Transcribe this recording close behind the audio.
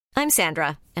I'm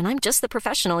Sandra, and I'm just the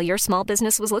professional your small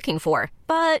business was looking for.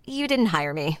 But you didn't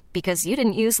hire me because you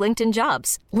didn't use LinkedIn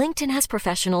Jobs. LinkedIn has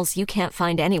professionals you can't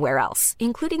find anywhere else,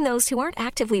 including those who aren't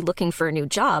actively looking for a new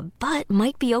job, but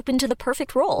might be open to the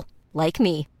perfect role, like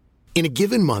me. In a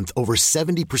given month, over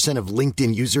 70% of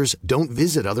LinkedIn users don't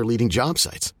visit other leading job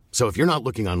sites. So if you're not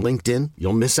looking on LinkedIn,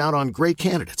 you'll miss out on great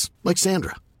candidates like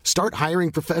Sandra. Start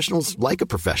hiring professionals like a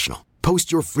professional.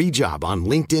 Post your free job on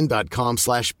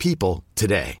linkedin.com/people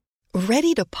today.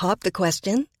 Ready to pop the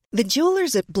question? The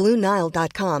jewelers at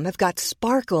BlueNile.com have got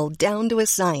sparkle down to a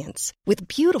science with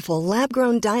beautiful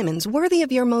lab-grown diamonds worthy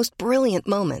of your most brilliant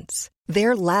moments.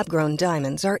 Their lab-grown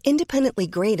diamonds are independently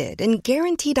graded and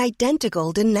guaranteed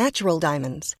identical to natural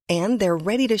diamonds, and they're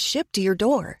ready to ship to your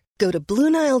door. Go to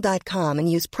BlueNile.com and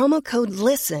use promo code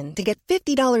LISTEN to get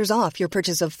 $50 off your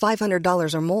purchase of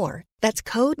 $500 or more. That's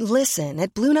code LISTEN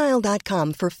at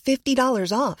BlueNile.com for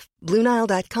 $50 off.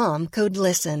 BlueNile.com, code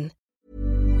LISTEN.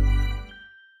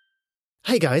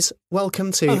 Hey guys,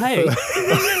 welcome to... Oh, hey.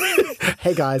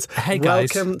 Hey guys. Hey guys.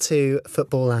 Welcome to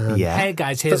Football Land. Yeah. Hey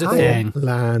guys, here's a thing. Football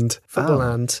Land.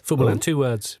 Football Land, 2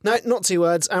 words. No, not 2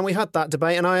 words. And we had that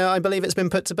debate, and I believe it's been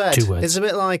put to bed. 2 words. It's a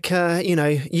bit like,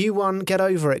 you won, get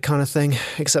over it kind of thing,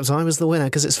 except I was the winner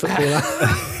because it's Football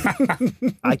Land.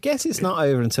 I guess it's not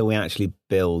over until we actually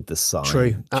build the sign.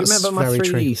 True. Do you remember my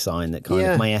 3D sign that kind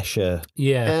of my Escher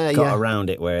got around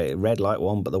it, where it read like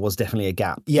one, but there was definitely a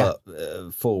gap, but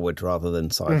forward rather than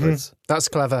sideways. Mm-hmm. That's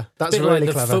clever. That's bit really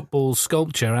like clever. the football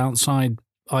sculpture outside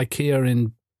IKEA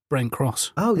in Brent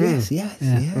Cross. Oh, yes.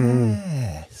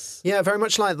 Yeah, very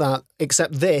much like that,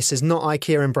 except this is not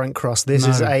IKEA in Brent Cross. This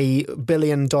is a $1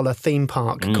 billion theme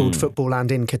park called Football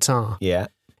Land in Qatar. Yeah.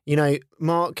 You know,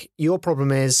 Mark, your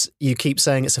problem is you keep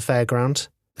saying it's a fairground.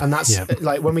 And that's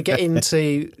like when we get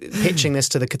into pitching this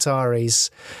to the Qataris,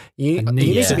 you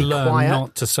need to be quiet.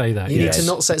 Not to say that. You need to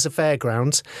not say it's a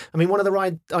fairground. I mean, one of the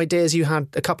right ideas you had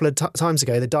a couple of times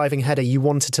ago, the diving header, you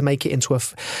wanted to make it into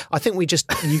I think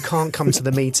you can't come to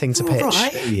the meeting to pitch.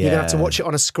 Right. You're going to have to watch it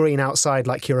on a screen outside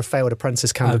like you're a failed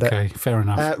apprentice candidate. Okay, fair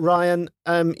enough. Ryan,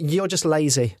 you're just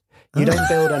lazy. You don't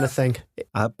build anything.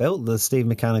 I built the Steve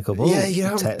Mechanical Ball. Yeah,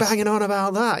 you're banging on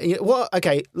about that. What?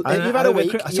 Okay, you've had a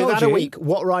week. You've had a week.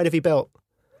 What ride have you built?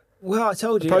 Well, I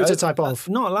told you. Prototype of.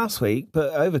 Not last week,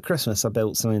 but over Christmas I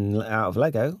built something out of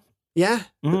Lego. Yeah?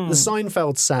 The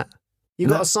Seinfeld set. You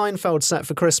got a Seinfeld set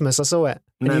for Christmas. I saw it.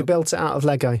 And you built it out of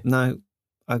Lego. No,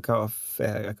 I got a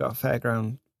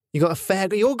fairground. You got a fair.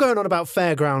 You're going on about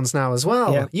fairgrounds now as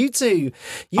well. Yeah. You two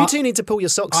need to pull your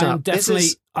socks up.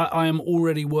 I am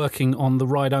already working on the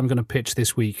ride I'm going to pitch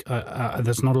this week.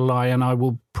 That's not a lie, and I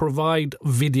will provide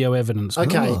video evidence.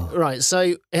 Okay, right.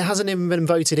 So it hasn't even been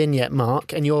voted in yet,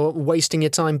 Mark, and you're wasting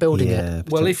your time building it.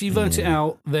 Well, if you vote it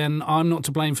out, then I'm not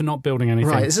to blame for not building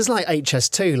anything. Right. This is like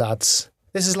HS2, lads.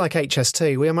 This is like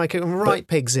HS2. We are making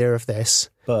pigs here of this.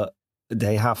 But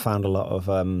they have found a lot of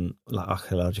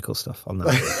archaeological stuff on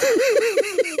that.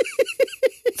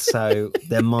 So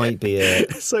there might be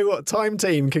So what, Time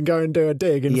Team can go and do a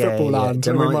dig in Football Land?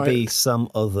 There might be some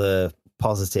other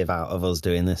positive out of us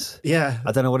doing this. Yeah.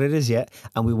 I don't know what it is yet,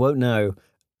 and we won't know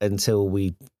until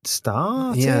we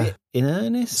start it in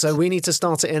earnest. So we need to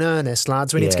start it in earnest,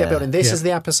 lads. We need to get building. This is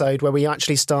the episode where we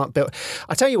actually start build.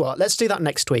 I tell you what, let's do that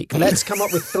next week. Let's come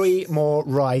up with 3 more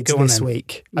rides this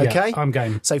week. Okay? Yeah, I'm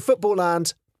game. So Football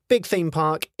Land, big theme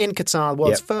park in Qatar,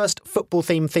 world's first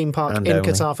football-themed theme park in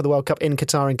Qatar for the World Cup in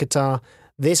Qatar.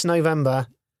 This November.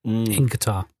 In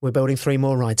Qatar. We're building 3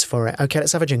 more rides for it. Okay,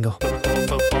 let's have a jingle.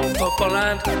 Football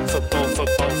Land,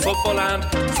 Football Land,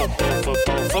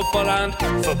 Football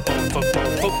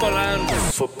Land,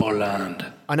 Football Land.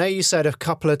 I know you said a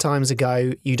couple of times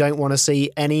ago you don't want to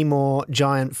see any more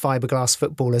giant fiberglass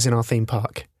footballers in our theme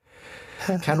park.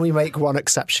 Can we make one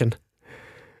exception?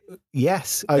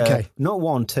 Yes. Okay. Not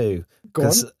 1, 2. Go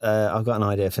on. I've got an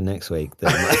idea for next week.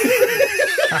 That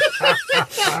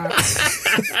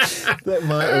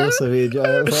might also be a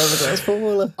giant fiberglass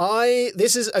footballer.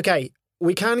 Okay.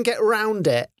 We can get around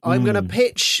it. I'm going to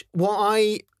pitch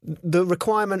the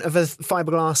requirement of a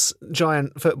fiberglass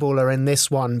giant footballer in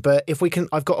this one, but if we can,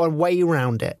 I've got a way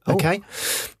around it. Okay.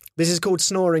 This is called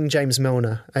Snoring James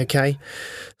Milner. Okay.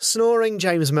 Snoring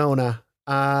James Milner.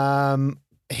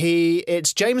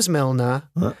 It's James Milner,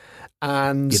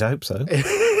 and you'd hope so.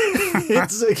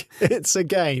 It's a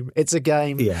game. It's a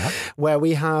game where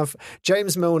we have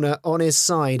James Milner on his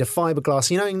side, a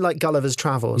fiberglass, in like Gulliver's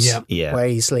Travels, where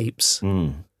he sleeps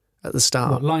at the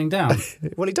start. What, lying down?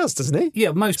 Well, he does, doesn't he?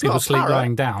 Yeah, most people sleep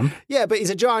lying down. Yeah, but he's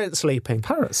a giant sleeping.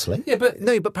 Parrots sleep? Yeah,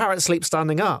 but parrots sleep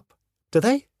standing up. Do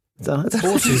they?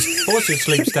 Horses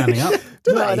sleep standing up.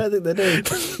 No, I don't think they do.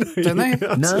 Don't they?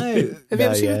 No. Have you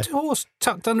ever seen a horse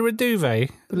tucked under a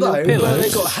duvet? No, pillow?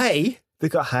 they've got hay. They've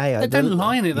got hay. They don't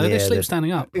lie in it, though. They sleep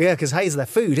standing up. Yeah, because hay's their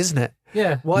food, isn't it?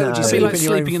 Yeah. Why would you sleep sleep in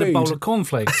your own sleeping in a bowl of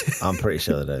cornflakes? I'm pretty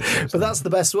sure they don't. But that's the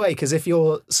best way, because if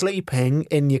you're sleeping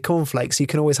in your cornflakes, you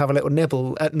can always have a little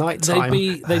nibble at night time.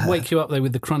 They'd wake you up, though,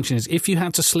 with the crunchiness. If you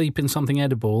had to sleep in something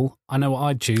edible, I know what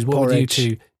I'd choose. What would you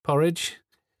choose? Porridge?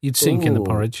 You'd sink in the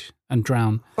porridge and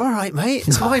drown. All right, mate.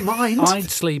 It's my mind.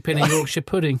 I'd sleep in a Yorkshire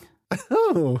pudding.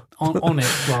 Oh. On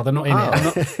it, rather, not in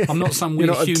it. I'm not some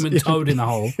weird human toad in a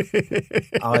hole.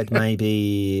 I'd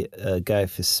maybe go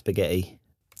for spaghetti.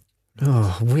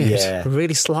 Oh, weird. Yeah.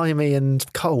 Really slimy and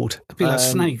cold. It'd be like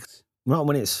snakes. Not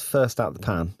when it's first out the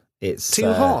pan. It's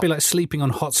too hot. It'd be like sleeping on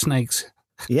hot snakes.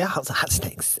 Yeah, hot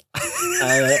snakes.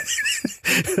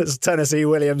 It's Tennessee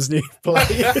Williams' new play.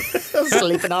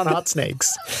 Sleeping on hot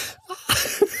snakes.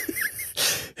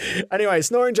 Anyway,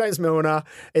 Snoring James Milner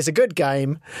is a good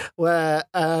game where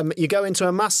you go into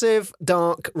a massive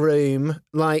dark room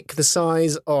like the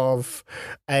size of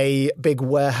a big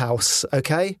warehouse,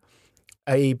 okay?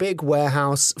 A big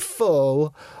warehouse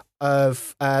full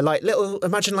of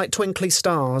imagine like twinkly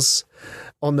stars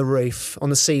on the roof,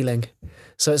 on the ceiling.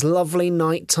 So it's lovely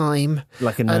nighttime.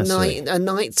 Like a nursery. A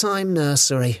nighttime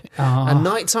nursery. Oh. A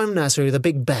nighttime nursery with a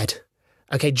big bed.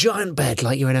 Okay, giant bed,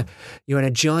 like you're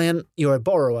a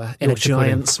borrower in a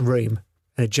giant's room,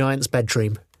 in a giant's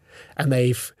bedroom, and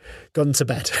they've gone to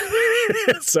bed.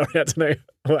 Sorry, I don't know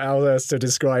what else to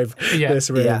describe this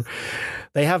room. Yeah.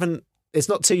 They haven't, it's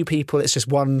not two people, it's just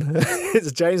one.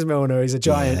 It's James Milner, he's a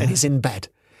giant, and he's in bed,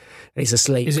 and he's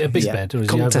asleep. Is it a big bed, or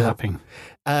is he overlapping?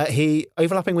 He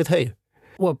overlapping with who?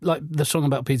 Well, like the song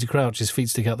about Peter Crouch, his feet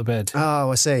stick out the bed.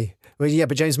 Oh, I see. Well, yeah,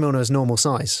 but James Milner is normal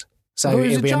size. So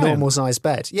it'd be a normal sized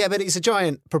bed. Yeah, but it's a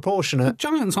giant proportionate.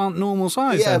 Giants aren't normal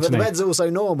size. Yeah, Anthony. but the bed's also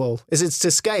normal. Is it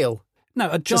to scale? No,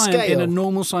 a giant in a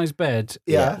normal sized bed,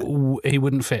 he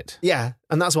wouldn't fit. Yeah,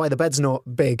 and that's why the bed's not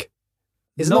big.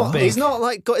 It's not big. He's not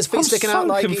like got his feet sticking out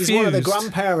like confused. He's one of the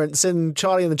grandparents in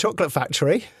Charlie and the Chocolate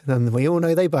Factory. Then we all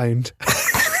know they boned.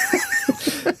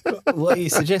 What are you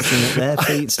suggesting, that their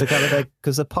feet stuck out of bed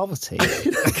because of poverty?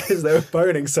 Because they were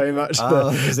boning so much.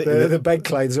 The bed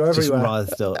clothes were everywhere.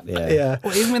 Just writhed up, yeah.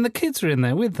 Well, even when the kids were in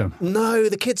there with them. No,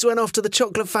 the kids went off to the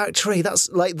Chocolate Factory. That's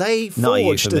like they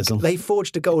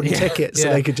forged a golden ticket so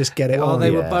they could just get it on. While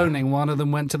they were boning, one of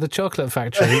them went to the Chocolate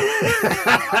Factory.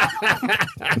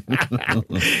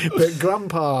 But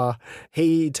Grandpa,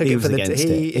 he took it for the...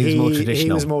 He was more traditional.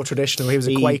 He was more traditional. He was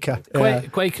a Quaker.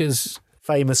 Quakers...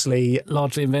 famously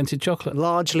largely invented chocolate.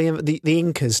 The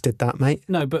Incas did that, mate.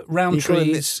 No, but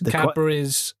Rowntree's,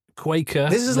 Cadbury's, Quaker.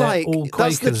 This is like all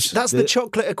Quakers. That's the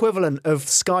chocolate equivalent of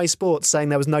Sky Sports saying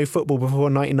there was no football before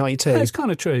 1992. Yeah, it's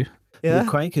kind of true. Yeah, the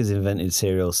Quakers invented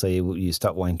cereal, so you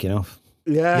stop wanking off.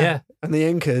 Yeah, and the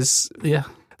Incas. Yeah.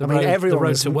 The road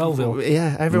was to Wellville.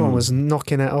 Yeah, everyone was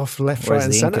knocking it off left, right,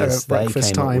 and centre at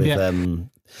breakfast time. With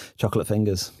chocolate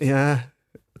fingers. Yeah,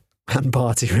 and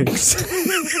party rings.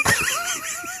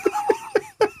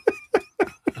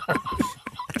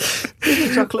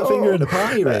 Chocolate finger in a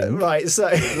party ring. Right, so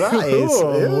that is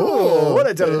what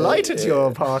a delight at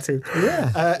your party.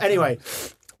 Yeah. Anyway,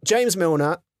 James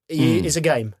Milner is a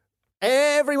game.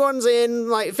 Everyone's in,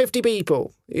 like 50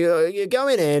 people. You're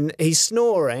going in, he's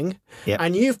snoring,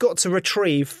 and you've got to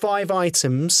retrieve 5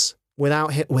 items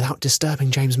without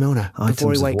disturbing James Milner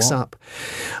before he wakes up.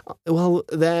 Well,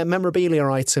 they're memorabilia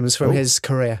items from his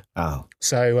career. Oh.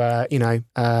 So,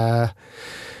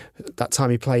 that time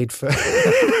he played for...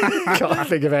 Can't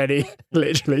think of any.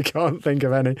 Literally can't think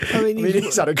of any. I mean,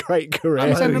 he's had a great career.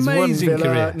 He's had an amazing Villa,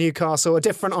 career. Newcastle, a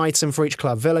different item for each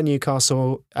club. Villa,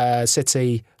 Newcastle,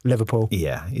 City, Liverpool.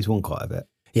 Yeah, he's won quite a bit.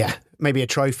 Yeah, maybe a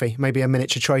trophy, maybe a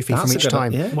miniature trophy from each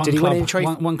time. Yeah. Did he win any trophy?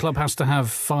 One club has to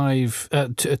have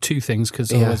 2 things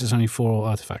because otherwise it's only 4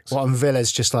 artefacts. Well, and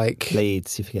Villa's just like...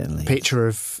 Leeds, you're forgetting Leeds. Picture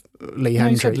of Lee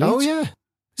Hendry. Oh, yeah.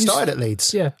 Started at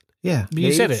Leeds. Yeah. Yeah.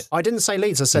 You said it. I didn't say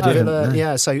Leeds, I said Villa. No.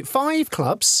 Yeah, so 5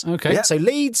 clubs. Okay. Yeah. So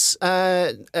Leeds,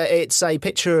 it's a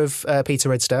picture of Peter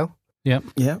Ridsdale. Yep.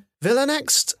 Yeah. Villa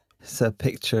next. It's a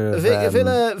picture of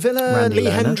Villa Randy Lee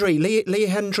Lerner. Hendry. Lee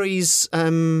Hendry's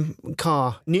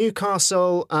car.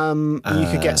 Newcastle, you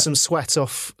could get some sweat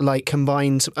off, like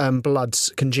combined blood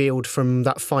congealed from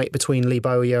that fight between Lee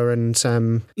Bowyer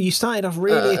and... You started off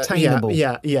really attainable.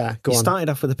 Yeah, go on. You started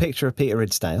off with a picture of Peter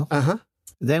Ridsdale. Uh-huh.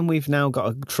 Then we've now got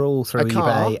to trawl through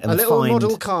eBay and a little find...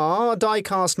 model car,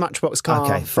 die-cast Matchbox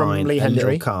car from Lee Hendry. A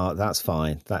little car, that's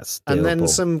fine. That's doable. And then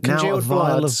some congealed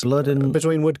blood and...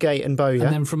 between Woodgate and Bowyer.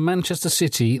 And then from Manchester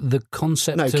City, the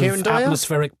concept of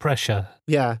atmospheric pressure.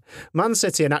 Yeah. Man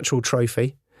City, an actual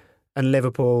trophy, and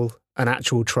Liverpool, an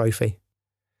actual trophy.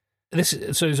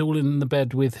 So it's all in the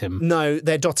bed with him? No,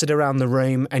 they're dotted around the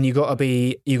room, and you got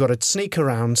to sneak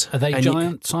around. Are they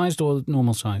giant-sized or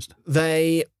normal-sized?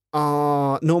 They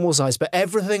are normal size, but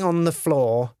everything on the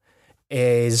floor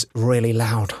is really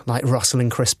loud, like rustling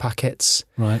crisp packets,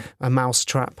 right? A mouse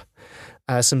trap,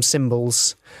 some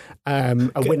cymbals, a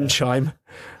wind chime.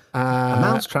 A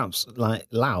mouse trap's like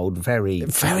loud, very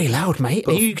loud, mate.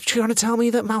 Are you trying to tell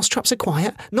me that mouse traps are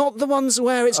quiet? Not the ones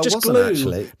where it's just glue,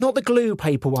 actually. Not the glue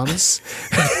paper ones.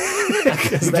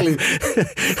 Because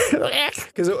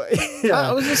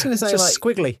I was just going to say, just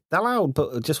squiggly. They're loud,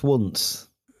 but just once.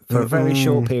 For a very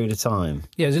short period of time.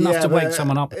 Yeah, it's enough to wake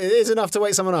someone up. It is enough to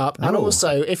wake someone up. And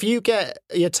also, if you get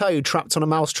your toe trapped on a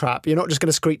mouse trap, you're not just going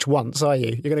to screech once, are you?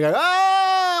 You're going to go,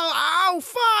 oh,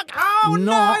 fuck,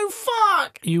 no,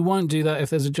 fuck. You won't do that if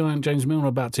there's a giant James Milner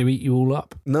about to eat you all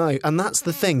up. No, and that's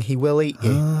the thing. He will eat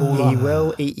you. He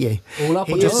will eat you. All up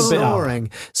or just a bit snoring.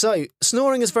 Up? So,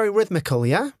 snoring is very rhythmical,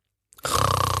 yeah?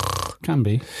 Can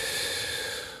be.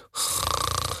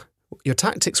 Your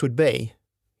tactics would be,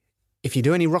 if you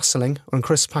do any rustling on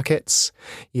crisp packets,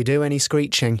 you do any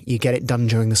screeching, you get it done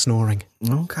during the snoring.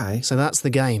 Okay. So that's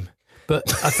the game.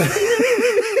 But I think...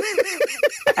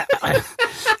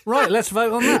 Right, let's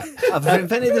vote on that. I've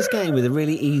invented this game with a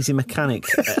really easy mechanic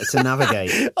to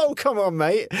navigate. Oh, come on,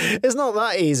 mate. It's not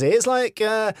that easy. It's like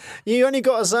you only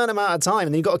got a certain amount of time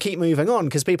and you've got to keep moving on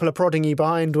because people are prodding you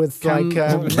behind with a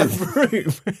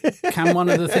broom. Can one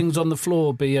of the things on the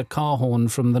floor be a car horn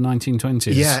from the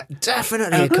 1920s? Yeah,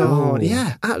 definitely a car horn.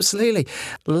 Yeah, absolutely.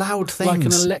 Loud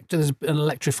things. Like there's an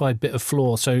electrified bit of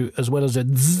floor, so as well as a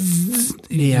zzz,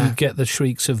 you get the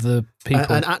shrieks of the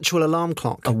people. An actual alarm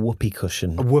clock. A whoopee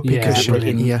cushion. A whoopee cushion.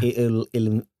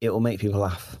 It'll make people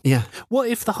laugh. Yeah. What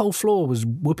if the whole floor was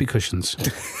whoopee cushions?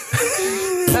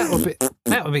 That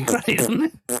would be great,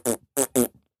 wouldn't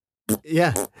it?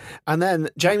 Yeah. And then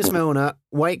James Milner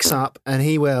wakes up and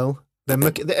he will...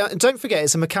 don't forget,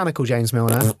 it's a mechanical James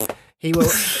Milner. He will...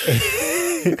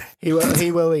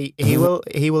 he will eat you. He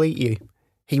will eat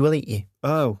you.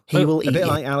 Oh. He will eat you. A bit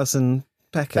like Alison...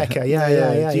 Becker,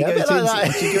 yeah. Do you go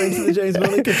into the James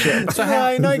Milner gift shop?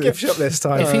 So no gift shop this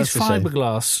time. If he's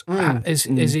fiberglass,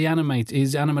 is he animated?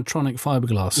 Is animatronic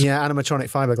fiberglass? Yeah,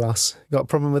 animatronic fiberglass. Got a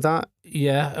problem with that?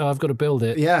 Yeah, I've got to build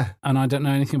it. Yeah. And I don't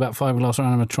know anything about fiberglass or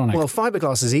animatronic. Well,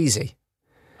 fiberglass is easy.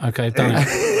 Okay, I've done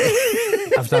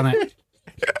it. I've done it.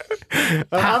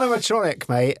 Animatronic,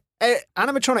 mate.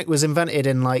 Animatronic was invented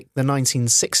in like the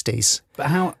 1960s. But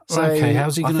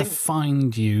how's he going to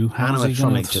find you?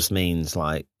 Animatronic just means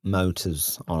like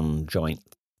motors on joint.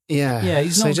 Yeah.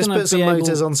 He's not just put some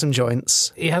motors on some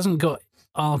joints. He hasn't got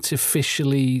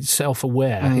artificially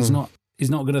self-aware. He's not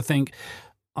going to think,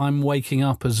 I'm waking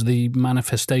up as the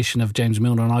manifestation of James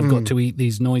Milner and I've got to eat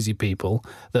these noisy people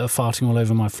that are farting all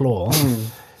over my floor.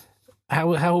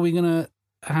 How's he going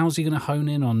to hone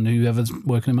in on whoever's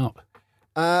working him up?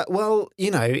 Well,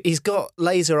 he's got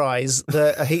laser eyes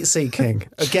that are heat-seeking.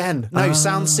 Again,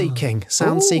 sound-seeking.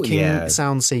 Sound-seeking. Yeah.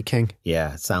 Sound-seeking.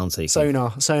 Yeah, sound-seeking.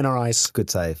 Sonar eyes. Good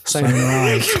save. Sonar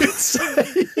eyes.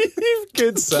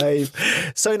 Good save.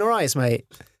 Sonar eyes, mate.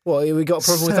 Well, we got a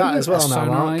problem with that as well now,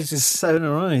 Mark.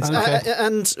 Sonar eyes. Okay.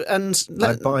 And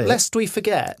lest we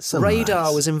forget,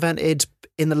 radar was invented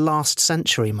in the last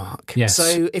century, Mark. Yes.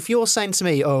 So if you're saying to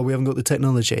me, we haven't got the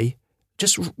technology...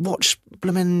 Just watch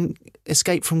blooming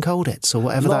Escape from Colditz or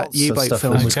whatever that U-boat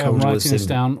film was called. I'm writing this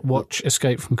down. Watch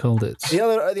Escape from Colditz.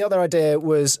 The other idea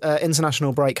was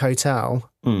International Break Hotel.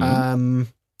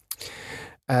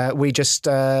 We just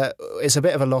it's a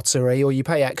bit of a lottery, or you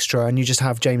pay extra and you just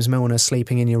have James Milner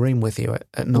sleeping in your room with you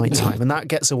at night time, and that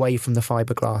gets away from the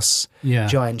fiberglass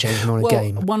giant James Milner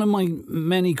game. One of my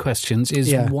many questions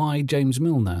is why James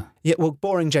Milner? Yeah, well,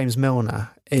 boring James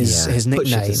Milner is his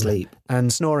nickname,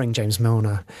 and snoring James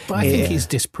Milner. But I think he's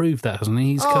disproved that, hasn't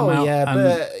he? He's come out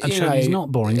and shown he's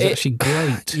not boring. He's actually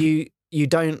great. You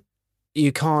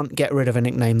can't get rid of a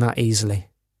nickname that easily.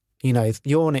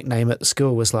 Your nickname at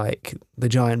school was like the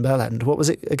Giant Bellend. What was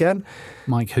it again?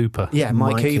 Mike Hooper. Yeah,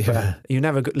 Mike Hooper. Yeah. You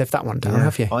never lived that one down,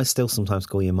 have you? I still sometimes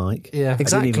call you Mike. Yeah,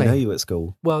 exactly. I didn't even know you at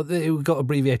school. Well, it got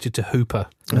abbreviated to Hooper.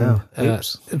 Oh,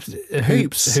 Hoops.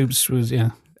 Hoops was,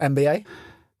 NBA?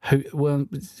 Well,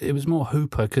 it was more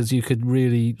Hooper because you could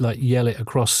really yell it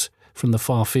across from the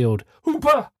far field.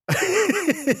 Hooper!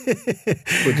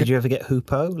 Well, did you ever get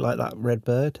Hoopo, like that red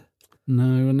bird?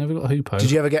 No, I never got hoopo.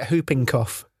 Did you ever get whooping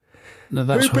cough? No,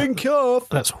 that's whooping cough.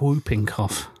 That's whooping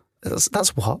cough.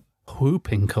 That's what?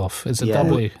 Whooping cough. It's a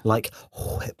W. Like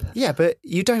whip. Yeah, but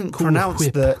you don't pronounce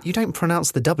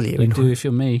the W. You do if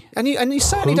you're me. And you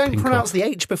certainly don't pronounce the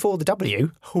H before the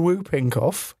W. Whooping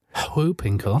cough.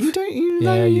 Whooping cough. You don't.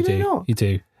 You do not. You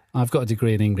do. I've got a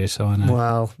degree in English, so I know.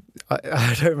 Well,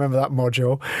 I don't remember that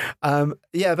module.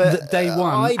 But day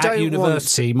one at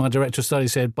university, my director of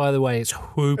studies said, "By the way, it's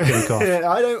whooping cough."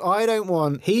 I don't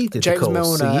want. He did James the course,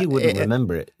 Milner. So you wouldn't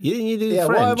remember it. You do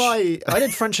French. Why am I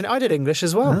did French and I did English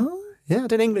as well. Oh. Yeah, I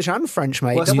did English and French,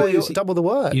 mate. Well, double the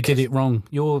work. You did it wrong.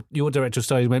 Your director of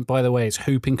studies went, "By the way, it's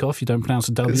whooping cough. You don't pronounce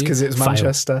the W." It's because it's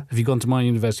Manchester. If you've gone to my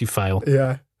university, fail.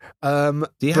 Yeah. Do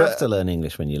you have to learn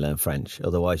English when you learn French?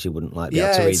 Otherwise, you wouldn't be able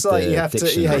to read the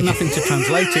dictionary. You have nothing to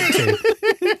translate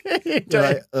it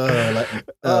to.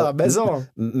 Maison.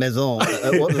 Maison.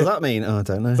 What does that mean? I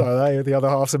don't know. The other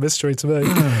half's a mystery to me.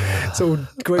 It's all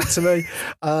Greek to me.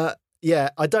 I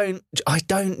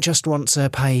don't just want to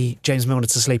pay James Milner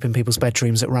to sleep in people's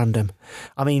bedrooms at random.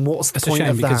 I mean, what's the point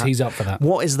of that? Because he's up for that.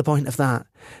 What is the point of that?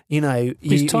 You know,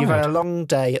 you've had a long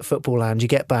day at Football Land. You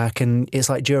get back and it's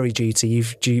like jury duty.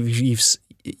 You've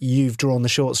drawn the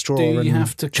short straw. Do you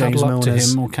have to cuddle up to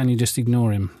him, or can you just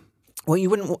ignore him? Well, you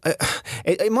wouldn't.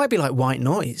 It might be like white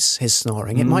noise. His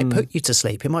snoring. It might put you to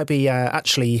sleep. It might be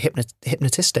actually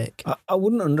hypnotistic. I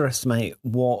wouldn't underestimate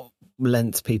what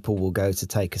length people will go to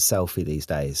take a selfie these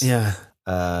days. Yeah.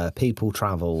 People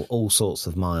travel all sorts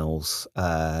of miles,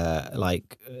 for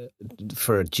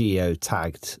a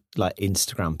geo-tagged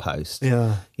Instagram post.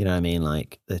 Yeah, you know what I mean.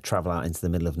 Like they travel out into the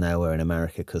middle of nowhere in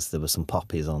America because there were some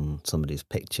poppies on somebody's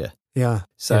picture. Yeah.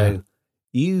 So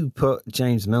you put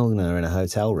James Milner in a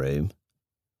hotel room.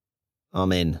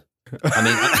 I'm in.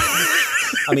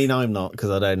 I mean, I'm not because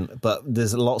I don't. But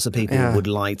there's lots of people who would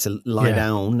like to lie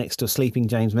down next to a sleeping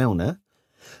James Milner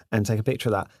and take a picture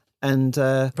of that. And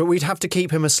but we'd have to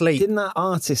keep him asleep. Didn't that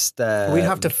artist? We'd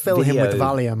have to fill him with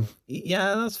Valium.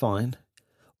 Yeah, that's fine.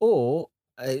 Or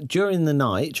during the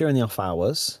night, during the off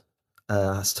hours.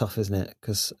 That's tough, isn't it?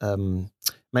 Because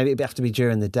maybe it'd have to be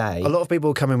during the day. A lot of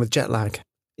people come in with jet lag.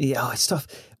 Yeah, it's tough.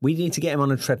 We need to get him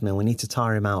on a treadmill. We need to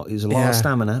tire him out. He's a lot of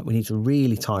stamina. We need to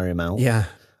really tire him out. Yeah.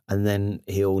 And then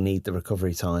he'll need the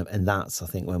recovery time. And that's, I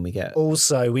think, when we get...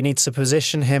 Also, we need to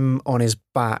position him on his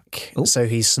back so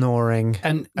he's snoring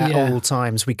at all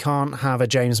times. We can't have a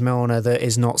James Milner that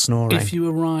is not snoring. If you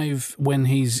arrive when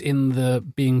he's in the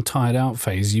being tired out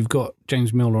phase, you've got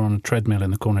James Milner on a treadmill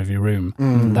in the corner of your room.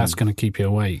 That's going to keep you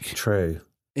awake. True.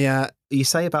 Yeah. You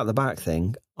say about the back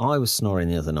thing, I was snoring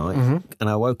the other night and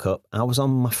I woke up, I was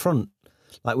on my front,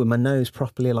 with my nose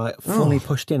properly fully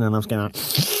pushed in, and I was going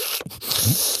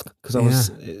because I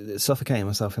was suffocating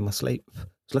myself in my sleep.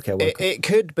 Look, I woke up. It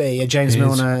could be a James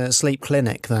Milner sleep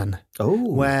clinic then.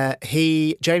 Oh, where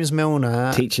James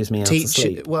Milner teaches me how to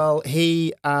sleep. Well,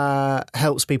 he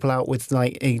helps people out with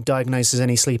he diagnoses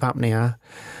any sleep apnea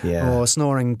or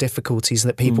snoring difficulties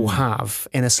that people have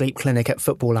in a sleep clinic at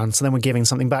Football Land. So then we're giving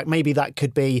something back. Maybe that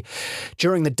could be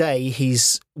during the day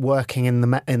he's working in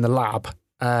the lab.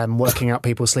 Working out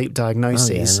people's sleep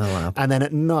diagnoses, and then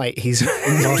at night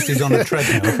whilst he's on a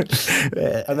treadmill,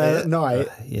 and then at night,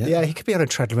 he could be on a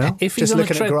treadmill. If he's on a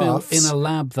treadmill in a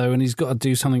lab though, and he's got to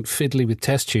do something fiddly with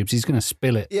test tubes, he's going to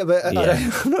spill it. Yeah, but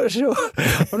I'm not sure.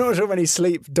 I'm not sure many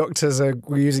sleep doctors are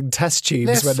using test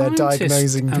tubes when they're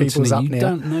diagnosing people's apnea. You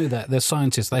don't know that. They're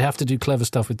scientists. They have to do clever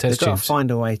stuff with test tubes. They've got to find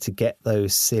a way to get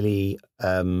those silly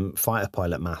fighter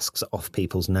pilot masks off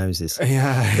people's noses.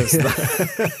 Yeah.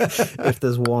 If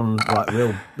there's one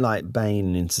real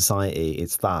bane in society,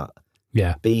 it's that.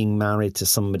 Yeah. Being married to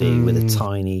somebody with a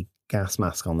tiny gas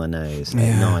mask on their nose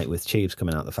at night with tubes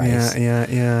coming out the face.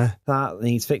 Yeah. That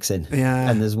needs fixing. Yeah.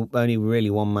 And there's only really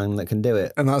one man that can do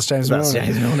it. And that's James Milner. That's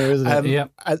James Milner, isn't it? Yeah.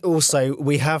 And also,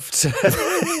 we have to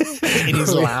in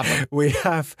his lab. We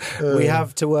have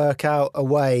to work out a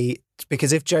way.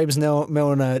 Because if James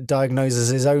Milner diagnoses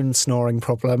his own snoring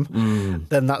problem,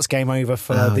 then that's game over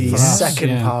for the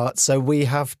second part. So we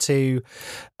have to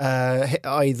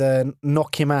either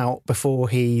knock him out before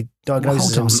he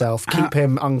diagnoses himself, keep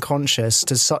him unconscious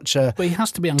to such a But he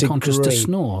has to be unconscious to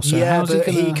snore. So but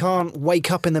he can't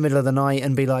wake up in the middle of the night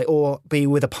and be or be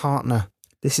with a partner.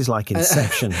 This is like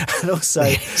Inception. And also,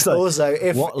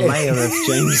 if what layer of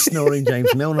snoring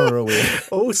James Milner are we?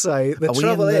 Also, the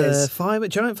trouble is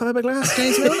giant fiberglass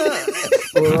James Milner.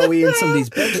 Or are we in somebody's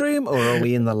bedroom? Or are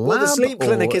we in the lab? Well, the sleep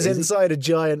clinic is it- inside a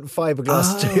giant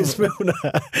fiberglass James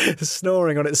Milner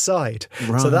snoring on its side.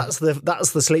 Right. So that's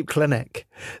the sleep clinic.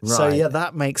 So Right. yeah,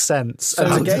 that makes sense. So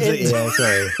And to does get it- into- yeah,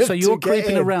 sorry. So you're to get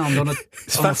creeping in- around on a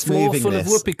floor fast-moving full of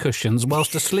this. whoopee cushions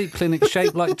whilst a sleep clinic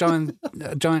shaped like giant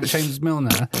James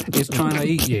Milner is trying to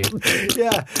eat you.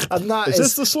 Yeah, and that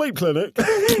is the sleep clinic?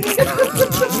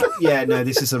 Yeah, no,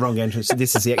 this is the wrong entrance.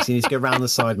 This is the exit. You need to go round the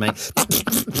side, mate.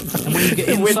 And when you get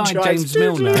wind inside chimes. James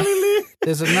Milner,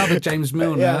 there's another James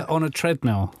Milner Yeah. on a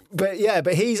treadmill. But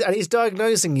he's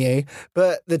diagnosing you.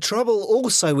 But the trouble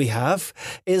also we have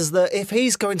is that if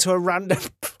he's going to a random,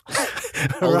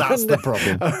 That's the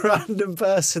problem. a random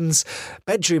person's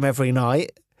bedroom every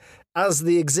night as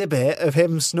the exhibit of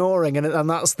him snoring, and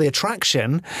that's the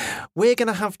attraction, we're going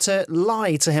to have to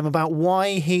lie to him about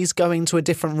why he's going to a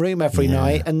different room every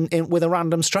night and with a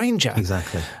random stranger.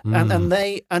 Exactly. And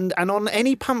on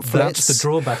any pamphlets, That's the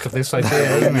drawback of this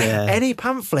idea, isn't it? Yeah. any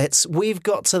pamphlets, we've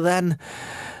got to then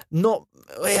not.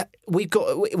 We've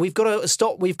got to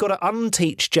stop. We've got to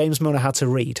unteach James Milner how to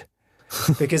read,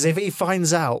 because if he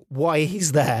finds out why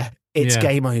he's there, it's Yeah.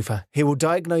 game over. He will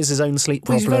diagnose his own sleep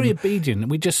Well, he's problem. very obedient.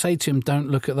 We just say to him, don't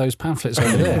look at those pamphlets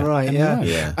over there. Right, And yeah. he won't.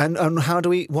 Yeah. And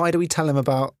why do we tell him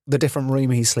about the different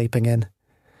room he's sleeping in?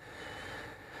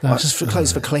 Just for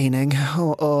clothes for cleaning,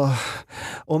 or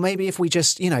maybe if we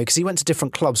just, because he went to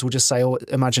different clubs, we'll just say,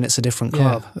 imagine it's a different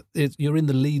club. Yeah. You're in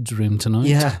the Leeds room tonight.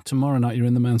 Yeah. Tomorrow night you're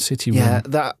in the Man City room. Yeah,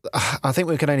 that I think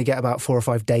we can only get about 4 or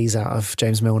 5 days out of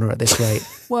James Milner at this rate.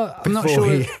 Well, I'm not before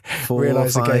sure. he 4 or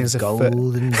realise the 5 game's afoot.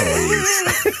 golden days.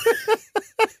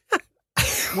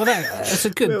 Well, that's a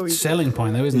good selling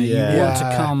point, though, isn't it? Yeah. You want to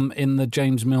Yeah. come in the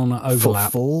James Milner For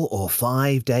overlap. 4 or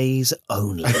 5 days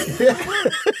only. The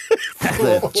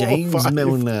James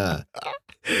Milner.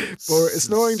 Or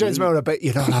snoring James Milner, but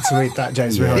you don't have to read that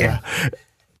James Milner.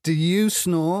 Do you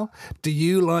snore? Do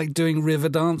you like doing river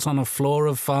dance on a floor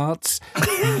of farts?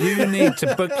 You need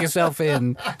to book yourself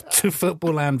in to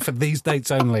Football Land for these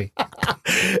dates only.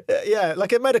 Yeah,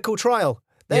 like a medical trial.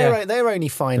 Yeah. They're only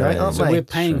finite, Right. aren't So they? we're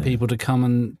paying people to come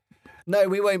and No,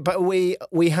 we won't. But we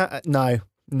no. We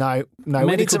need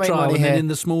medical to make trial, money and here. then in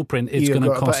the small print, it's You've going to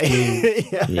got cost pay.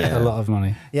 you Yeah. a lot of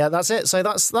money. Yeah, that's it. So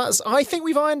that's. I think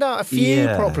we've ironed out a few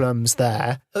Yeah. problems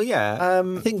there. Oh, yeah.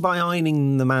 I think by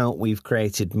ironing them out, we've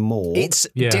created more. It's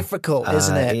Yeah. difficult,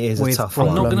 isn't it? It is a with tough one.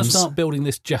 I'm not going to problems. start building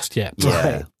this just yet.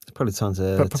 yeah. Right. It's probably time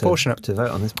to, But proportionate. to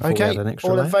vote on this before we Okay, have an extra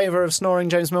all in layer. favour of snoring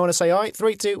James Milner, say aye.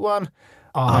 3, 2, 1.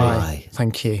 Aye.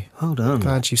 Thank you. Hold on.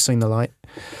 Glad you've seen the light.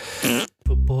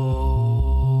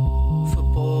 Football,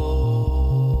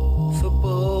 football,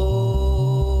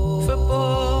 football,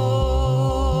 football.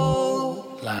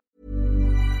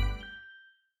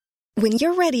 When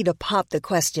you're ready to pop the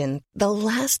question, the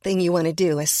last thing you want to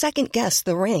do is second-guess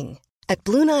the ring. At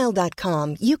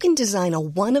BlueNile.com, you can design a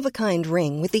one-of-a-kind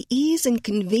ring with the ease and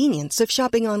convenience of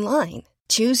shopping online.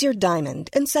 Choose your diamond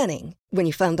and setting. When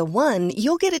you find the one,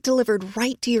 you'll get it delivered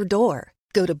right to your door.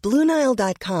 Go to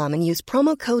BlueNile.com and use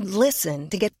promo code LISTEN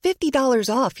to get $50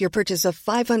 off your purchase of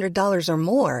 $500 or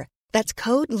more. That's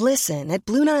code LISTEN at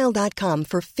BlueNile.com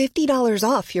for $50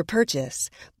 off your purchase.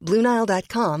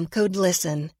 BlueNile.com, code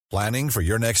LISTEN. Planning for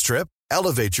your next trip?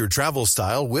 Elevate your travel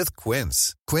style with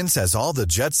Quince. Quince has all the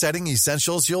jet-setting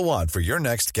essentials you'll want for your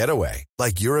next getaway,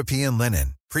 like European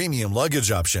linen, premium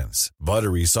luggage options,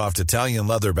 buttery soft Italian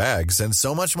leather bags, and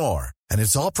so much more. And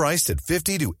it's all priced at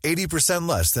 50 to 80%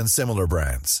 less than similar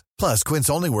brands. Plus, Quince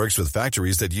only works with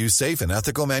factories that use safe and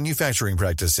ethical manufacturing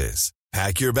practices.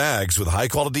 Pack your bags with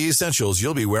high-quality essentials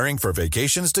you'll be wearing for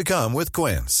vacations to come with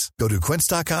Quince. Go to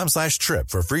quince.com/trip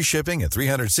for free shipping and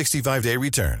 365-day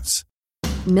returns.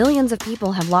 Millions of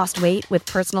people have lost weight with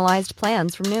personalized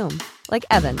plans from Noom. Like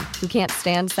Evan, who can't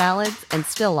stand salads and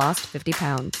still lost 50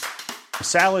 pounds.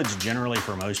 Salads generally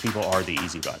for most people are the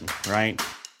easy button, right?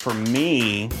 For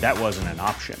me, that wasn't an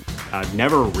option. I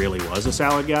never really was a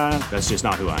salad guy. That's just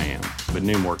not who I am. But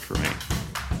Noom worked for me.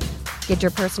 Get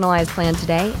your personalized plan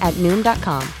today at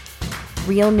Noom.com.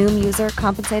 Real Noom user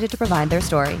compensated to provide their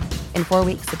story. In 4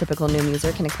 weeks, the typical Noom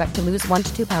user can expect to lose 1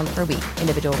 to 2 pounds per week.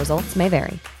 Individual results may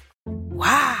vary.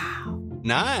 Wow.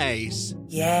 Nice.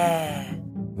 Yeah.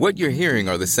 What you're hearing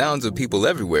are the sounds of people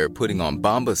everywhere putting on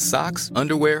Bombas socks,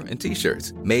 underwear, and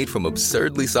T-shirts made from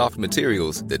absurdly soft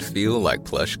materials that feel like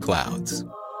plush clouds.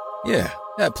 Yeah,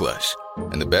 that plush.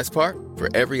 And the best part?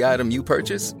 For every item you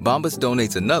purchase, Bombas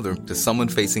donates another to someone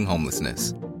facing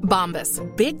homelessness. Bombas.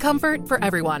 Big comfort for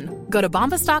everyone. Go to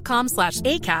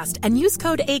bombas.com/ACAST and use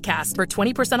code ACAST for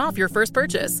 20% off your first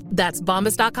purchase. That's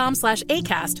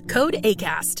bombas.com/ACAST. Code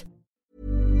ACAST.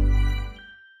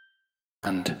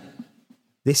 And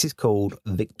This is called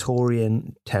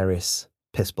Victorian Terrace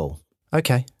Pissball.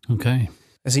 Okay. Okay.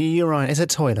 Is it urine? Is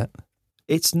it a toilet?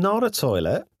 It's not a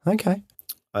toilet. Okay.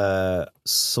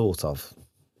 Sort of.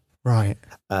 Right.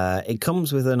 It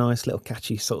comes with a nice little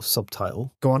catchy sort of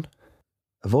subtitle. Go on.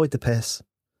 Avoid the piss.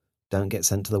 Don't get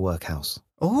sent to the workhouse.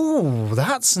 Oh,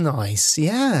 that's nice.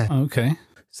 Yeah. Okay.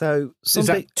 So is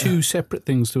that two separate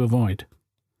things to avoid?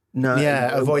 No.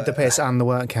 Yeah, avoid the piss and the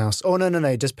workhouse. Oh,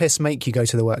 no. Does piss make you go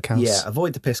to the workhouse? Yeah,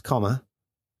 avoid the piss, comma.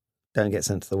 Don't get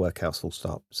sent to the workhouse, full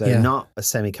stop. So Yeah. not a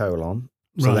semicolon.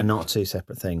 So Right. they're not two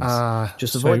separate things.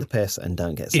 Just So avoid the piss and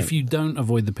don't get sent. If you don't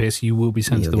avoid the piss, you will be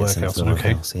sent to the You'll get sent workhouse. to the Okay.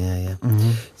 workhouse. Yeah.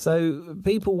 Mm-hmm. So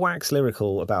people wax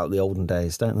lyrical about the olden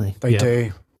days, don't they? They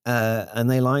do. And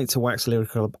they like to wax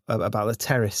lyrical about the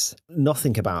terrace.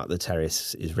 Nothing about the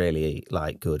terrace is really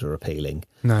like good or appealing.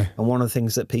 No. And one of the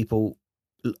things that people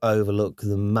overlook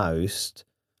the most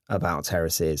about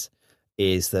terraces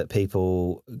is that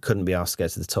people couldn't be asked to go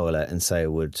to the toilet and so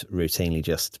would routinely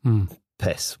just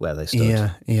piss where they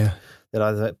stood. Yeah. They'd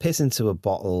either piss into a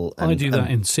bottle. And, I do that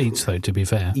in seats, though, to be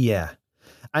fair. Yeah.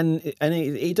 And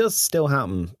it does still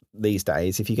happen these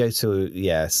days. If you go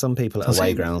to, some people at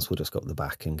away grounds will just go up the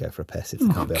back and go for a piss if they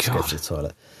can't be asked to go to the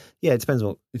toilet. Yeah, it depends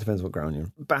what ground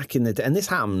you're back in the day. And this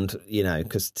happened,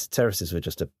 because terraces were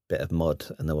just a bit of mud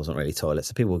and there wasn't really toilets.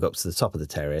 So people would go up to the top of the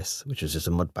terrace, which was just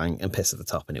a mud bank, and piss at the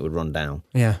top and it would run down.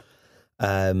 Yeah.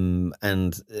 And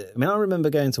I remember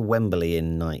going to Wembley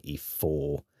in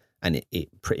 94 and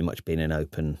it pretty much being an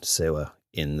open sewer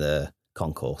in the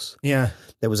concourse. Yeah.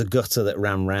 There was a gutter that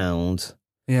ran round.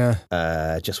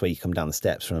 Yeah. Just where you come down the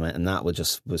steps from it, and that was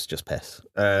just piss.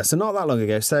 So not that long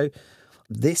ago. So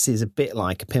this is a bit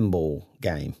like a pinball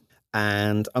game.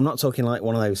 And I'm not talking like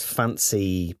one of those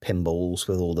fancy pinballs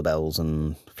with all the bells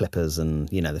and flippers and,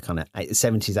 the kind of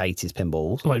 70s, 80s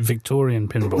pinballs. Like Victorian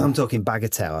pinball. I'm talking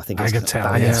Bagatelle, I think. Bagatelle,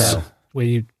 Bagatelle. yeah. Where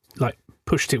you,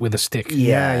 pushed it with a stick.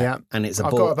 Yeah. And it's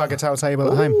I've got a Bagatelle table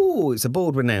at home. Oh, it's a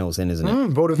board with nails in, isn't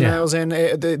it? Board with nails in.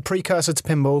 The precursor to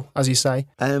pinball, as you say.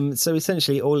 So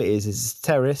essentially all it is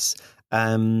terrace.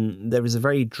 There is a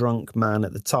very drunk man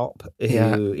at the top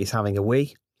who is having a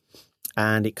wee.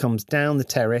 And it comes down the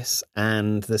terrace,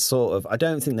 and there's sort of, I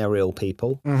don't think they're real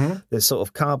people. Mm-hmm. There's sort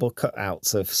of cardboard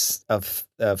cutouts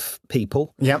of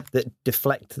people that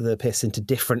deflect the piss into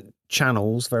different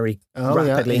channels very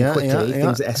rapidly and quickly.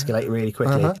 Things that escalate really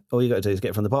quickly. All you got to do is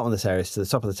get from the bottom of the terrace to the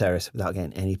top of the terrace without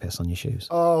getting any piss on your shoes.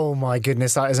 Oh my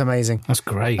goodness, that is amazing. That's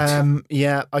great.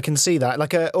 Yeah, I can see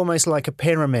that. Almost like a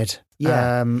pyramid.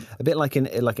 Yeah, a bit like an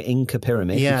Inca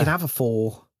pyramid. Yeah. You could have a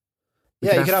four. You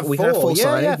could have four.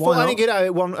 Four-sided. Four. I think you could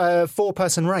have one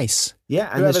 4-person race. Yeah,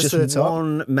 and Whoever's there's just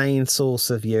one main source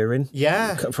of urine.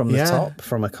 Yeah, from the top,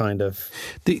 from a kind of.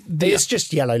 It's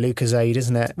just yellow Lucozade,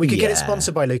 isn't it? We could get it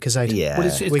sponsored by Lucozade. Yeah,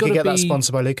 we could get that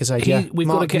sponsored by Lucozade. We've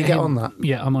got to get on that.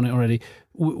 Yeah, I'm on it already.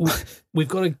 We've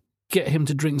got to get him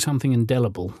to drink something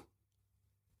indelible.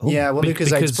 Yeah, well,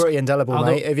 Lucazade's pretty indelible,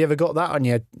 mate. Have you ever got that on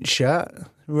your shirt?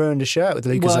 Ruined a shirt with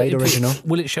Lucozade original.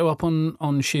 Will it show up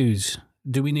on shoes?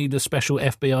 Do we need a special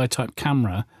FBI type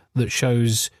camera that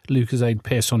shows Lucozade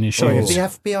piss on your shoes? The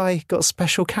FBI got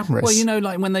special cameras. Well,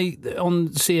 like when they on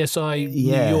CSI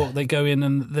New York, they go in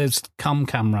and there's cum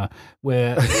camera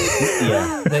where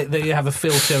they have a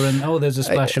filter and there's a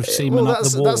splash of semen up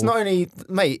the wall. That's not only,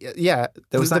 mate. Yeah,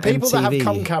 the people that have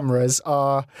cum cameras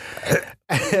are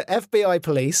FBI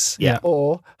police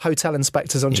or hotel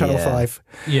inspectors on Channel 5.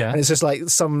 Yeah, and it's just like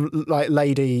some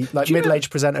lady, middle-aged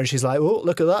presenter, and she's like, "Oh,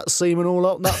 look at that semen all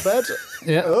up that bed."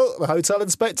 Oh, the hotel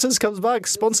inspectors comes back,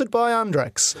 sponsored by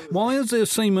Andrex. Why is there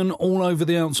semen all over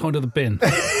the outside of the bin?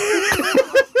 There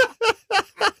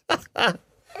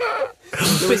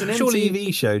was an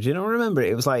MTV show. Do you not remember it?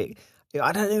 It was like,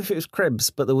 I don't know if it was Cribs,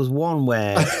 but there was one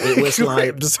where it was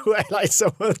Cribs, where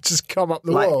someone just come up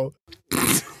the wall.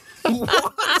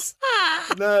 What?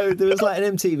 No, there was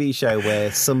an MTV show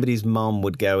where somebody's mum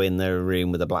would go in their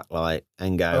room with a black light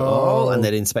and go, and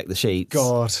they'd inspect the sheets.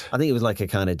 God. I think it was like a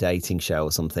kind of dating show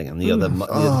or something. And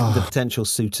the potential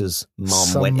suitor's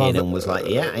mum went in and was like,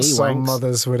 he some wanks.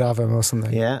 mothers would have him or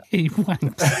something. Yeah. He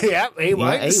wanks. Yeah, he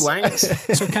wanks. Yeah, he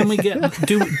wanks. So can we get...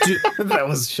 That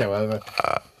was show over.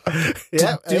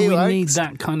 Do we need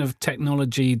that kind of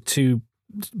technology to...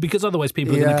 Because otherwise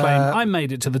people are going to claim, I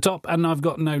made it to the top and I've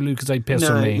got no Lucozade piss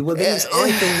on me. Well, I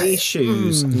think these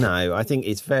shoes, I think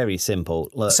it's very simple.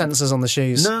 Look, sensors on the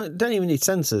shoes. No, don't even need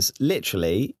sensors.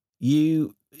 Literally,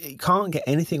 you can't get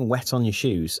anything wet on your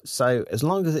shoes. So as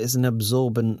long as it's an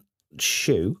absorbent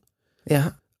shoe. Yeah.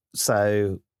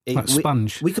 So...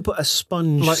 sponge. We could put a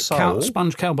sponge sole.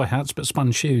 Sponge cowboy hats, but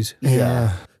sponge shoes.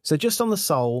 Yeah. So just on the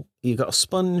sole, you've got a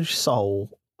sponge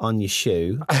sole on your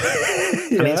shoe.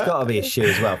 And it's got to be a shoe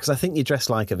as well, because I think you're dressed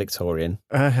like a Victorian.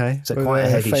 Okay. So quite a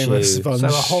heavy shoe. So a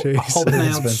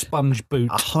hobnailed sponge boot.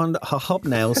 A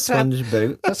hobnail sponge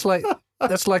boot. That's like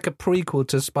a prequel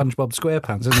to SpongeBob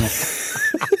SquarePants, isn't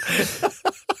it?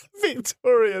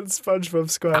 Victorian SpongeBob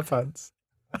SquarePants.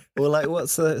 Well, like,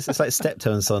 it's like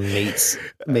Steptoe and Son meets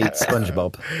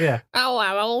SpongeBob. Yeah. Oh,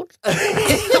 Harold.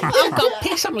 I've got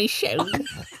piss on my shoe.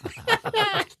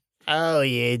 Oh,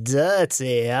 you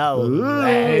dirty old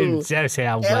man. Dirty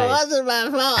old man. It wasn't my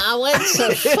fault. I went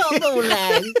to football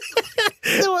then.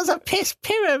 There was a piss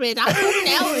pyramid. I couldn't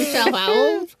help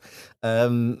myself,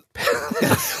 Harold.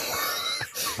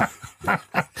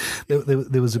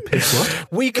 There was a piss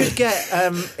what? We could get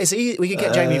we could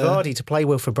get Jamie Vardy to play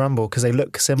Wilfred Brumble because they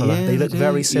look similar. Yeah, they look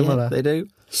very similar. Yeah, they do.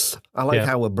 I like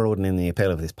how we're broadening the appeal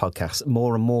of this podcast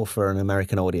more and more for an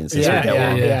American audience as we go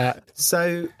on. Yeah.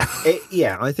 So,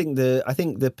 I think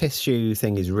the piss shoe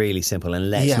thing is really simple, and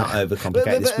let's not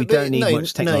overcomplicate this. We don't need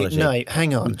much technology. No,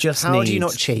 hang on. How do you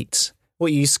not cheat? What,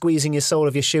 are you squeezing your sole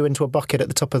of your shoe into a bucket at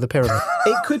the top of the pyramid?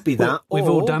 It could be that. We've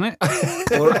all done it.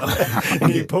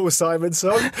 You Paul Simon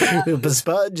song. The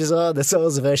sponges are the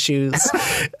soles of her shoes.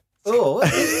 Or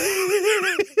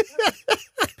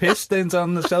pistons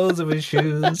on the soles of his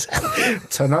shoes.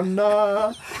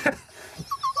 Ta-na-na.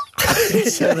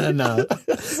 Ta-na-na.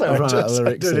 I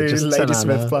don't know who's Lady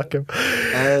Smith Blackham.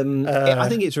 I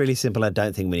think it's really simple. I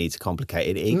don't think we need to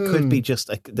complicate it. It could be just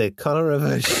the colour of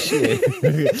her shoe.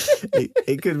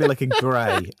 it could be like a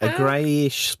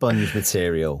greyish sponge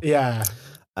material. Yeah.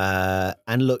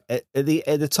 And look at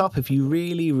the top. If you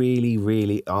really, really,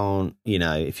 really aren't,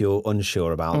 if you're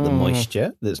unsure about the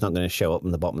moisture that's not going to show up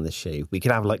on the bottom of the shoe, we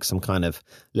could have like some kind of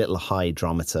little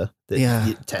hydrometer that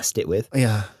you test it with.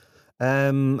 Yeah.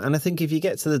 And I think if you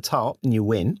get to the top and you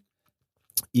win,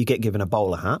 you get given a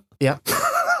bowler hat. Yeah.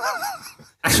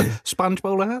 Sponge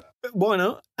bowler hat? Why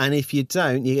not? And if you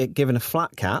don't, you get given a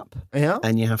flat cap. Yeah.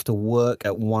 And you have to work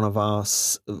at one of our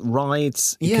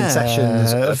rides,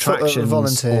 concessions, attractions,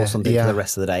 volunteer. or something for the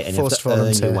rest of the day. And Forced you have to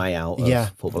volunteer. earn your way out of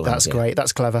football. That's great.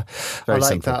 That's clever. Very I like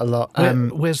simple. that a lot.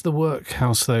 Where's the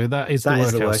workhouse, though? That is the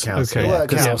workhouse. Okay. The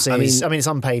workhouse Yeah. is, it's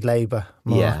unpaid labour,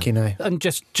 Mark, And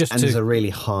just and there's a really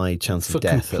high chance for of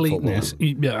death completeness. at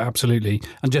football. Yeah, absolutely.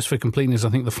 And just for completeness, I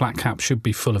think the flat cap should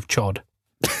be full of chod.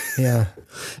 Yeah.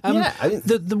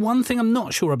 The one thing I'm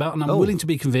not sure about, and I'm willing to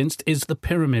be convinced, is the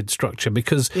pyramid structure,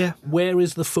 because where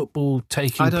is the football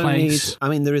taking place?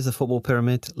 There is a football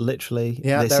pyramid, literally.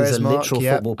 Yeah, this there is a Mark, literal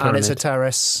football pyramid. And it's a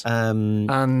terrace.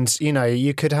 And,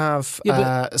 you could have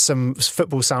some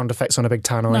football sound effects on a big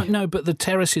tannoy. No, but the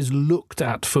terrace is looked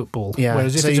at football. Yeah.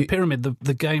 Whereas if it's a pyramid,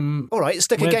 the game... All right,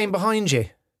 stick a game behind you.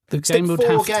 The stick game would 4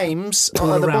 have games to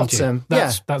on the around you. bottom.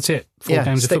 That's it. 4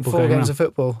 games of stick football. 4 games of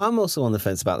football. I'm also on the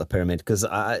fence about the pyramid because,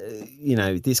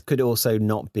 this could also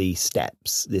not be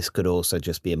steps. This could also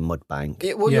just be a mud bank.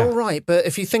 You're right, but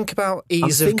if you think about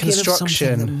ease of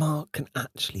construction... Of something that Mark can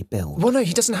actually build. Well, no,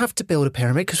 he doesn't have to build a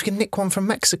pyramid because we can nick one from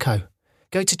Mexico.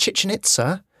 Go to Chichen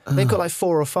Itza. They've got like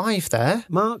 4 or 5 there.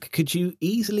 Mark, could you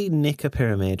easily nick a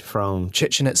pyramid from...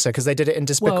 Chichen Itza, because they did it in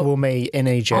Despicable Me in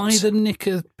Egypt. Either nick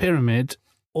a pyramid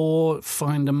or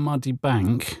find a muddy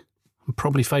bank. I'm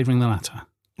probably favouring the latter.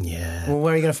 Yeah. Well,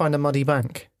 where are you going to find a muddy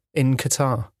bank? In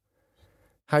Qatar.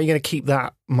 How are you going to keep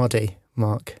that muddy,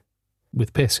 Mark?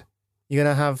 With piss. You're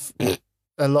going to have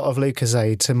a lot of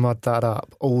Lucozade to mud that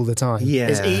up all the time. Yeah.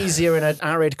 It's easier in an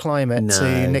arid climate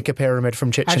to nick a pyramid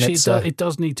from Chichen Itza. Actually, it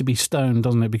does need to be stone,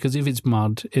 doesn't it? Because if it's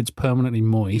mud, it's permanently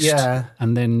moist. Yeah.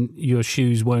 And then your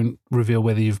shoes won't reveal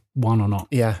whether you've won or not.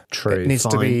 Yeah. True. It needs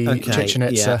to be Chichen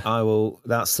Itza. Yeah, I will.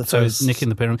 That's the So first it's nicking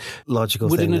the pyramid. logical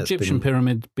Would thing. an Egyptian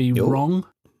pyramid be wrong?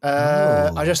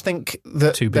 I just think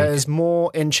that Too big. there's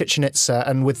more in Chichen Itza,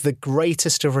 and with the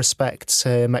greatest of respect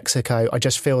to Mexico, I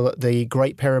just feel that the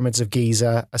Great Pyramids of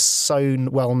Giza are so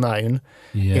well known,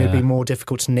 it would be more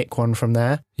difficult to nick one from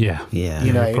there. Yeah. Yeah.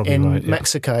 You know, you're probably in right,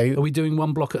 Mexico... Are we doing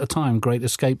one block at a time, Great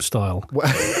Escape style?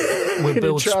 We'll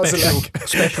build trouser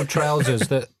special trousers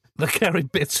that carry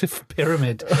bits of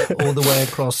pyramid all the way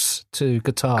across to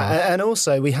Qatar. And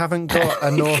also, we haven't got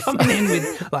a North... Coming in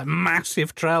with like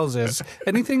massive trousers.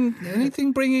 Anything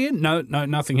bringing in? No,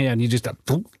 nothing here. And you just...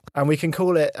 And we can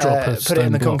call it, Drop a put it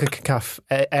in the stone block. CONCACAF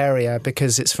area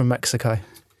because it's from Mexico.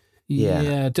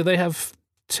 Yeah. Do they have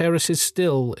terraces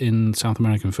still in South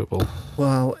American football?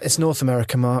 Well, it's North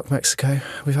America, Mark, Mexico.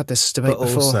 We've had this debate But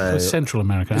before. also- It's Central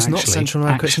America, It's actually. not Central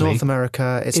America, it's North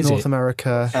America. It's Is North it?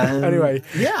 America. Anyway.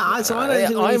 Yeah, so I don't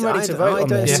think we I'm need ready to vote on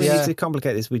this. We Yeah. need to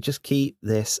complicate this. We just keep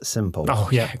this simple. Oh,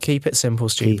 yeah. Keep it simple,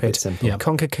 stupid. Keep it simple. Yeah.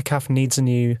 CONCACAF needs a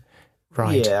new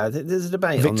ride? Yeah, there's a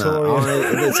debate on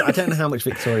that. I don't know how much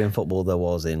Victorian football there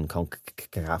was in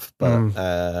CONCACAF, but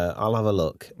I'll have a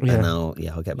look and I'll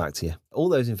get back to you. All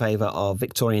those in favour of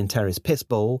Victorian Terrace piss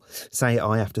ball, say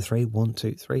aye after 3. 1,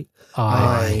 2, 3.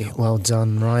 Aye. Well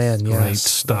done, Ryan. Great Yes.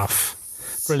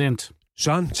 stuff. Brilliant.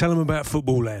 Son, tell them about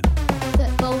Football Land.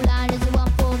 Football Land is the one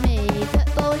for me.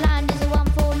 Football Land is the one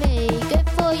for me. Good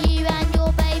for you and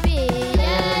your baby.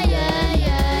 Yeah, yeah,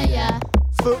 yeah, yeah.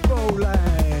 Football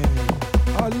Land.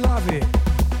 I love it.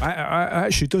 I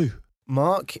actually do.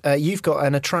 Mark, you've got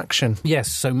an attraction. Yes,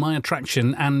 so my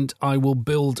attraction, and I will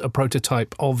build a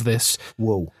prototype of this.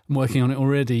 Whoa. I'm working on it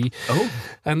already. Oh.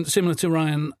 And similar to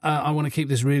Ryan, I want to keep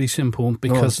this really simple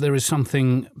because there is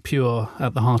something pure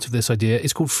at the heart of this idea.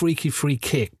 It's called Freaky Free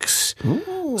Kicks.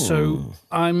 Ooh. So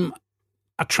I'm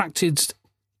attracted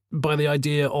by the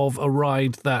idea of a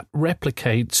ride that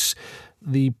replicates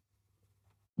the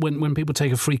when people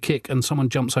take a free kick and someone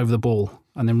jumps over the ball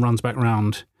and then runs back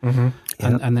round, and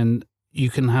then you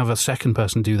can have a second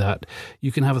person do that.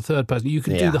 You can have a third person. You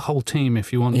can do the whole team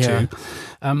if you want to.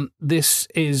 This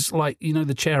is like,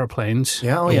 the chair-a-planes.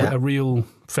 A real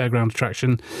fairground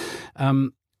attraction.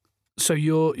 So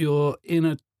you're in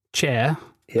a chair,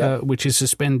 which is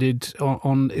suspended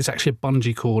on. It's actually a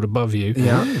bungee cord above you.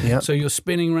 So you're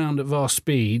spinning around at vast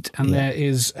speed, and there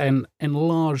is an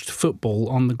enlarged football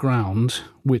on the ground,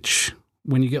 which,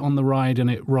 when you get on the ride and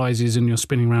it rises and you're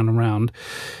spinning round and round,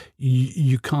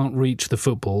 you can't reach the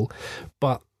football,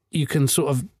 but you can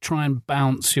sort of try and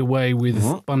bounce your way with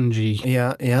bungee.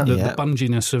 The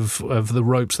bunginess of the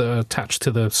ropes that are attached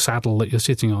to the saddle that you're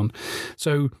sitting on.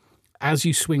 So as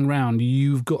you swing round,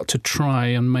 you've got to try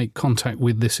and make contact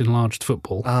with this enlarged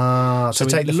football. So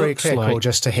take the free kick or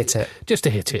just to hit it? Just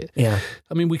to hit it. Yeah.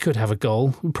 I mean, we could have a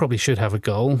goal. We probably should have a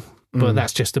goal. But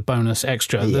that's just a bonus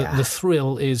extra. The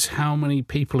thrill is how many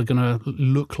people are going to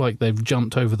look like they've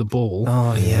jumped over the ball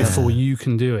before you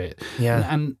can do it.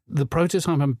 And the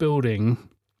prototype I'm building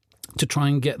to try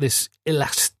and get this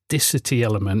elasticity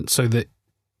element so that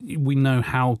we know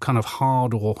how kind of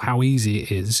hard or how easy it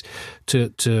is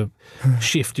to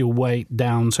shift your weight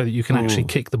down so that you can actually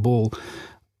kick the ball.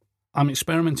 I'm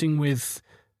experimenting with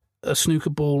a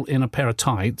snooker ball in a pair of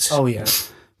tights. Oh, yeah.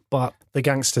 But the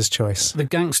gangster's choice.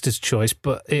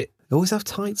 But they always have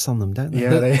tights on them, don't they?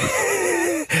 Yeah, they.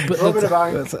 Robbing a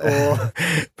bank or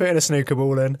putting a snooker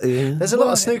ball in. There's a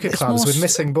lot of snooker clubs with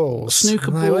missing balls.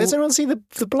 Snooker ball. Does everyone see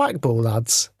the black ball,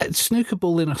 lads? It's snooker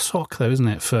ball in a sock, though, isn't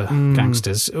it, for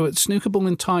gangsters? Snooker ball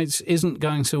in tights isn't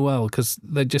going so well because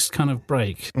they just kind of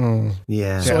break.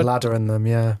 Yeah. So a ladder in them,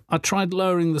 I tried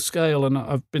lowering the scale, and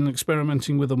I've been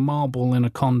experimenting with a marble in a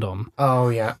condom. Oh,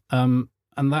 yeah. And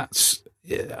that's...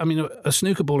 I mean, a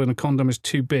snooker ball in a condom is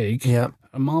too big. Yeah.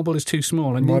 A marble is too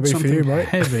small. I need Might be something for you, mate.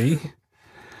 heavy.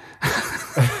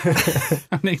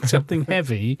 I need something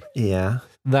heavy. Yeah.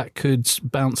 That could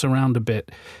bounce around a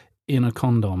bit in a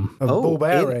condom. A ball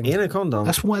bearing? In a condom?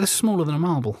 That's why they're smaller than a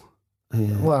marble.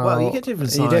 Yeah. Well, you get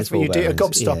different sizes. You do a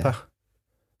gobstopper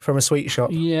from a sweet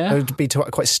shop. Yeah. It would be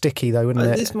quite sticky, though, wouldn't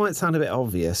it? This might sound a bit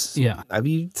obvious. Yeah. Have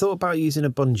you thought about using a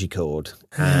bungee cord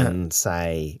and,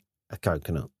 say, a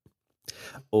coconut?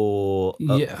 Or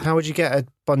how would you get a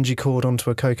bungee cord onto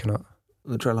a coconut?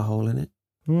 Drill a hole in it.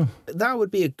 That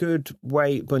would be a good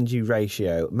weight bungee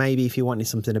ratio. Maybe if you wanted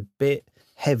something a bit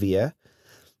heavier,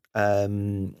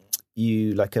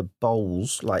 you like a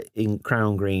bowls, like in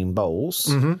Crown Green bowls.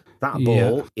 That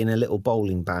ball in a little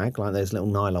bowling bag, like those little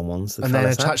nylon ones. And then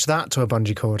attach that to a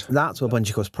bungee cord. That to a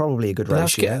bungee cord is probably a good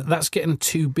ratio. That's getting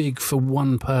too big for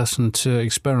one person to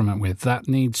experiment with. That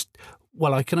needs...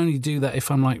 Well, I can only do that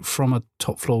if I'm like from a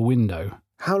top floor window.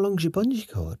 How long's your bungee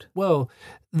cord? Well,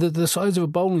 the size of a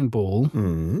bowling ball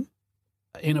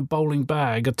in a bowling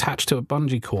bag attached to a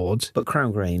bungee cord. But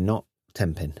Crown Green, not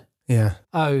 10-pin. Yeah.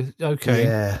 Oh, okay.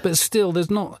 Yeah. But still,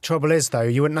 there's not... Trouble is, though,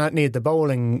 you wouldn't need the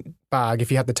bowling bag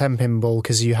if you had the 10-pin ball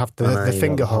because you have the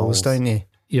finger holes, don't you?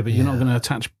 Yeah, but you're not going to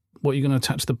attach... What are you going to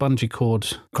attach the bungee cord?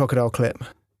 Crocodile clip.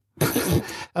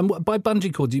 And by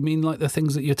bungee cord, do you mean like the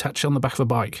things that you attach on the back of a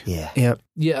bike? Yeah.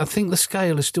 Yeah, I think the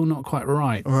scale is still not quite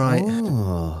right. Right.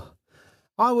 Oh.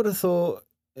 I would have thought...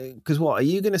 Because what, are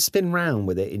you going to spin round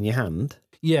with it in your hand?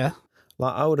 Yeah.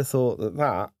 Like, I would have thought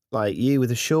that, like, you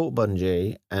with a short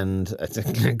bungee and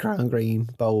a Crown Green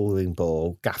bowling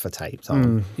ball gaffer taped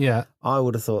on. Yeah. I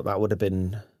would have thought that would have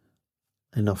been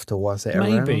enough to was it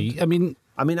around. Maybe. I mean,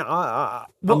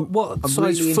 what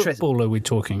size really football are we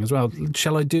talking as well?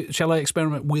 Shall I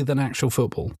experiment with an actual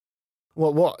football?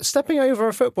 What? Stepping over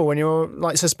a football when you're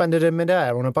like suspended in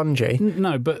midair on a bungee?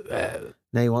 No, but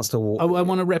No, he wants to walk. I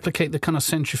want to replicate the kind of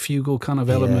centrifugal kind of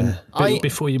element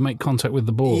before you make contact with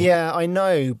the ball. Yeah, I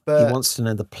know, but He wants to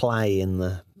know the play in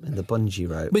the bungee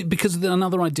rope. But because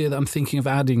another idea that I'm thinking of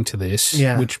adding to this,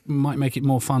 Yeah. which might make it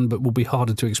more fun but will be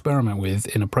harder to experiment with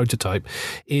in a prototype,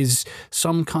 is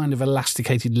some kind of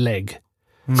elasticated leg.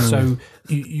 So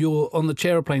you're on the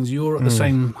chairplanes, you're at the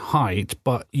same height,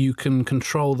 but you can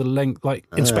control the length, like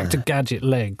Inspector Gadget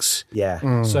legs.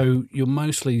 Yeah. So you're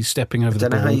mostly stepping over the I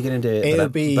don't ball. know how you're going to do it, It'll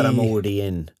but I'm already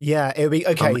in. Yeah, it'll be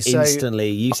okay. I'm so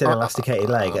instantly, you said elasticated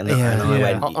leg, and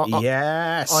I went,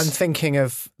 yes. I'm thinking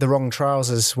of the wrong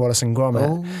trousers, Wallace and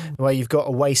Gromit, where you've got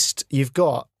a waist. You've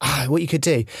got what you could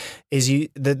do is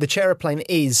the chairplane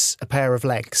is a pair of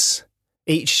legs.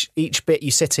 Each bit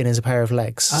you sit in is a pair of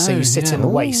legs. So you sit in the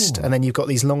waist, and then you've got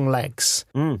these long legs.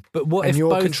 But what and if you're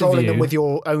both controlling of you... them with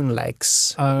your own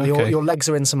legs? okay. Your legs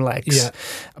are in some legs. Yeah.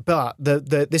 But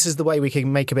this is the way we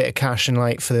can make a bit of cash and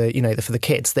like for the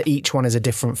kids, that each one is a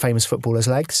different famous footballer's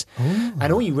legs.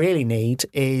 And all you really need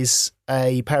is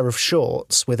a pair of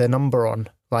shorts with a number on.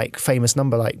 Like famous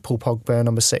number, like Paul Pogba,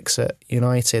 number 6 at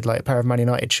United, like a pair of Man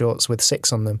United shorts with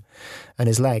 6 on them, and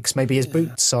his legs. Maybe his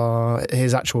boots are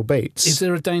his actual boots. Is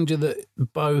there a danger that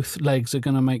both legs are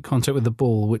going to make contact with the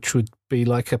ball, which would be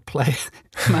like a play?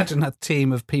 Imagine a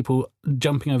team of people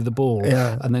jumping over the ball,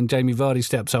 and then Jamie Vardy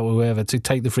steps up or whoever to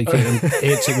take the free kick and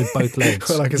hits it with both legs.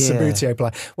 Like a Sabutio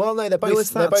play. Well, no, they're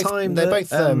both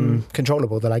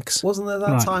controllable, the legs. Wasn't there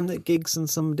that time that Giggs and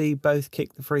somebody both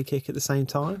kicked the free kick at the same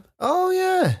time? Oh,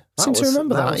 yeah. I seem to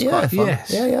remember that. Was Yeah. quite fun.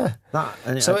 Yes.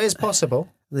 Yeah. So it is possible.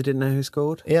 They didn't know who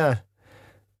scored? Yeah.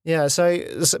 Yeah,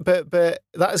 but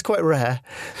that is quite rare.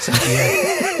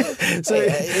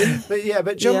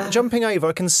 So, jumping over,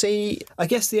 I can see. I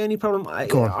guess the only problem I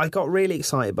got really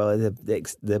excited by the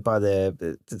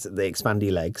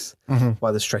expandy legs,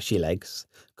 by the stretchy legs,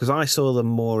 because I saw them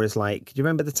more as like. Do you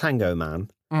remember the Tango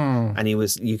Man? And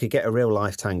you could get a real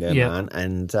life Tango Man,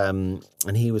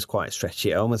 and he was quite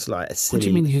stretchy, almost like a silly. What do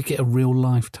you mean you could get a real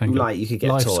life Tango? Like you could get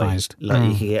a toy, life-sized.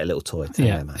 like you could get a little toy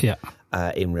Tango Man. Yeah.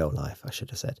 In real life, I should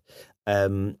have said.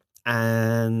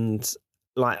 And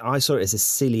like I saw it as a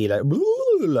silly, like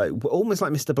almost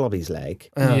like Mr. Blobby's leg.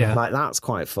 Like that's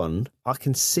quite fun. I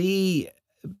can see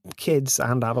kids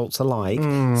and adults alike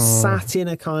sat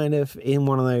in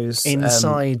one of those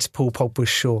inside Paul Pogba's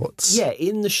shorts. Yeah,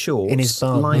 in the shorts, in his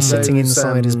bum, like sitting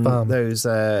inside his bum. Those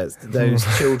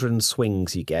children's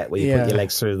swings you get where you put your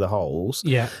legs through the holes.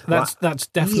 Yeah, that's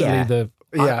definitely the.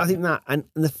 I think that, and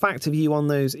the fact of you on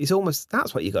those is almost,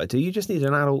 that's what you got to do. You just need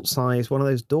an adult size, one of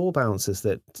those door bouncers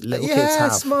that little kids have. Yeah,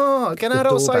 smart. Get an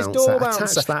adult size door bouncer.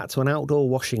 Attach that to an outdoor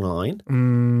washing line.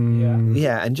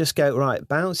 Yeah, and just go, right,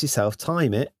 bounce yourself,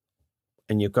 time it,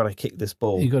 and you've got to kick this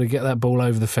ball. You've got to get that ball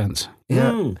over the fence.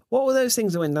 Yeah. What were those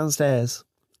things that went downstairs?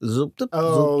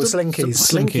 Slinkies.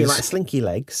 Slinky, like slinky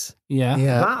legs. Yeah.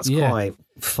 That's quite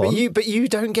fun. But you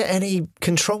don't get any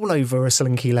control over a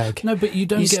slinky leg. No, but you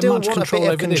don't get still much want control a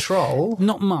bit over of control. This.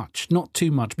 Not much, not too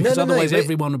much, because otherwise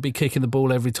everyone would be kicking the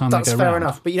ball every time they go That's fair round.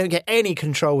 enough, but you don't get any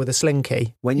control with a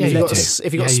slinky. When if you've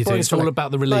got you do. It's all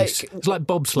about the release. Like, it's like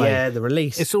bobsleigh. Yeah, the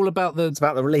release. It's all about the. It's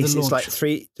about the release. The it's like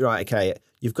three. Right. Okay.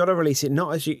 You've got to release it.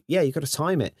 Not as you. Yeah. You've got to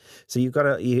time it. So you've got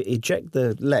to you eject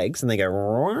the legs, and they go.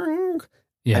 Wrong.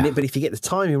 Yeah. But if you get the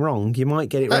timing wrong, you might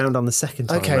get it round on the second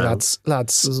time. Okay, round.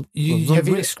 lads. You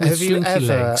risk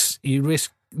You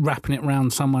risk wrapping it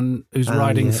round someone who's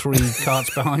riding 3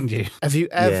 carts behind you. Have you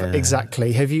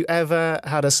ever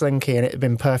had a slinky and it had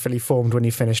been perfectly formed when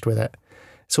you finished with it?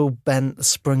 It's all bent. The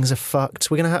springs are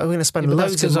fucked. We're gonna spend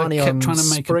loads of money on trying to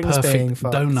make a springs being perfect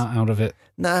fucked. donut out of it.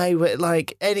 No, but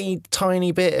like any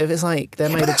tiny bit of it's like they're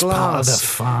made of glass. Part of the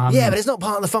fun. Yeah, but it's not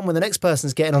part of the fun when the next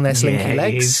person's getting on their slinky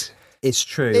legs. It's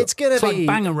true. It's going to be like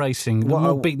banger racing. The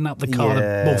more beating up the car,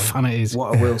 the more fun it is.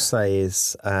 What I will say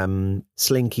is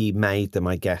Slinky made them,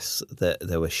 I guess, that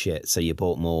they were shit, so you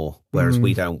bought more, whereas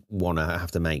we don't want to have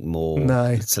to make more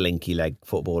slinky leg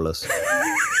footballers.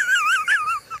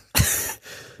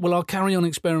 Well, I'll carry on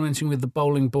experimenting with the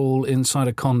bowling ball inside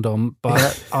a condom,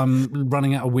 but I'm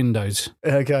running out of windows.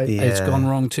 Okay. Yeah. It's gone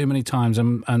wrong too many times,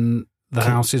 and the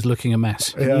house is looking a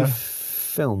mess. Can you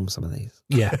film some of these?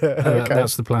 Yeah,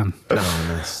 that's the plan. Oh,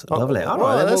 nice. Lovely. All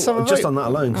right, just on that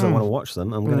alone, because I want to watch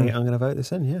them, I'm going to vote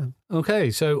this in, yeah.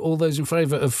 Okay, so all those in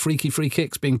favour of freaky free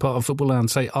kicks being part of Football Land,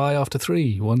 say aye after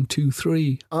 3. 1, 2,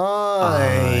 3.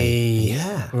 Aye.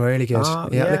 Yeah. Really good.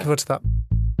 Looking forward to that.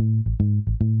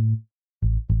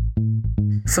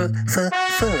 Foot.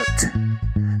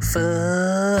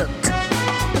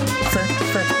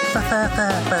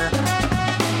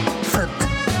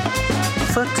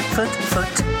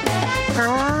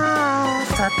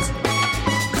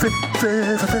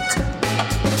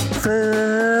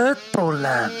 Footballand.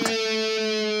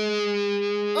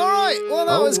 All right, well,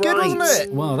 that was good, wasn't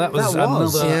it? Well, that was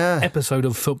another episode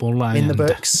of Football Land. In the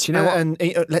books. Do you know what? And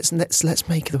let's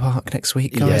make the park next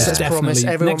week, guys. Let's promise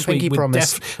everyone pinky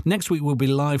promise. Next week we'll be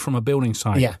live from a building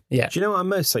site. Yeah. Do you know what I'm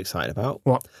most excited about?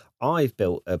 What? I've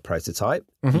built a prototype.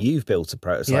 You've built a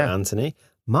prototype, Anthony.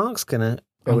 Mark's going to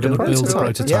build a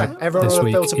prototype. Yeah, everyone will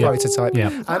have built a prototype. Yeah.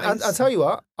 And I'll tell you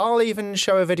what, I'll even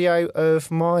show a video of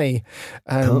my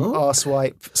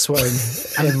arsewipe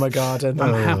swing in my garden.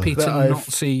 I'm happy to not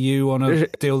see you on a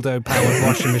dildo-powered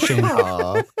washing machine.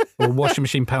 Or washing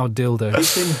machine-powered dildo.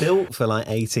 It's been built for like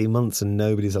 18 months and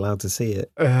nobody's allowed to see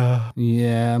it.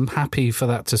 Yeah, I'm happy for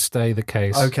that to stay the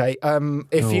case. Okay,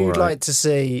 if you'd like to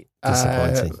see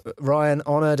Ryan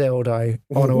on a dildo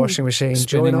on a washing machine,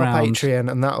 join our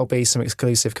Patreon and that'll be some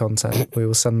exclusive content. We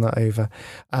will send that over.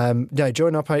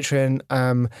 Join our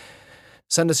Patreon.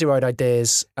 Send us your own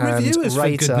ideas and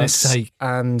rate us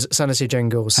and send us your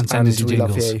jingles. And we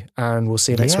love you. And we'll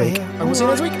see you next week. And we'll see you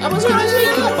next week. And we'll see you next week.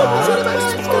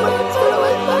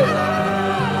 Bye.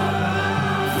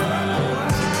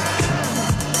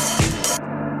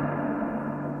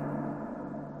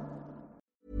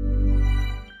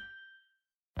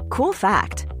 Cool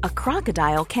fact, a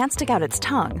crocodile can't stick out its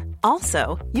tongue.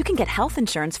 Also, you can get health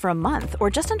insurance for a month or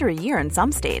just under a year in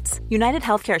some states. United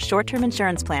Healthcare short-term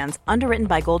insurance plans, underwritten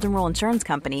by Golden Rule Insurance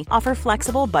Company, offer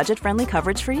flexible, budget-friendly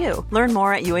coverage for you. Learn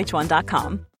more at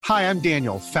UH1.com. Hi, I'm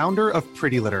Daniel, founder of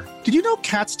Pretty Litter. Did you know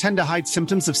cats tend to hide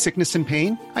symptoms of sickness and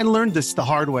pain? I learned this the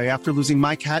hard way after losing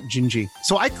my cat, Gingy.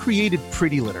 So I created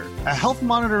Pretty Litter, a health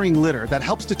monitoring litter that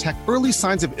helps detect early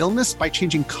signs of illness by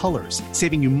changing colors,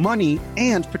 saving you money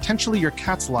and potentially your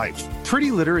cat's life.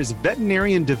 Pretty Litter is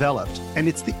veterinarian developed, and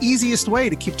it's the easiest way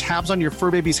to keep tabs on your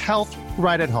fur baby's health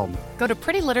right at home. Go to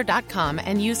prettylitter.com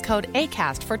and use code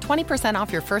ACAST for 20%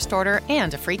 off your first order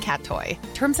and a free cat toy.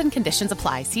 Terms and conditions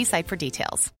apply. See site for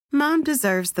details. Mom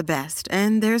deserves the best,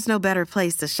 and there's no better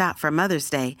place to shop for Mother's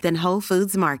Day than Whole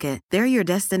Foods Market. They're your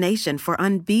destination for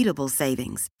unbeatable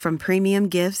savings, from premium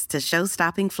gifts to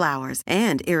show-stopping flowers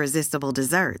and irresistible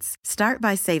desserts. Start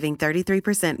by saving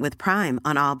 33% with Prime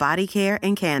on all body care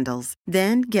and candles.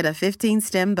 Then get a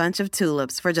 15-stem bunch of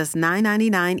tulips for just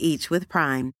 $9.99 each with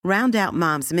Prime. Round out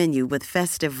Mom's menu with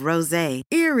festive rosé,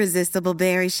 irresistible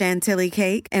berry chantilly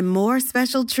cake, and more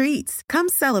special treats. Come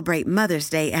celebrate Mother's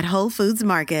Day at Whole Foods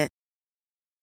Market.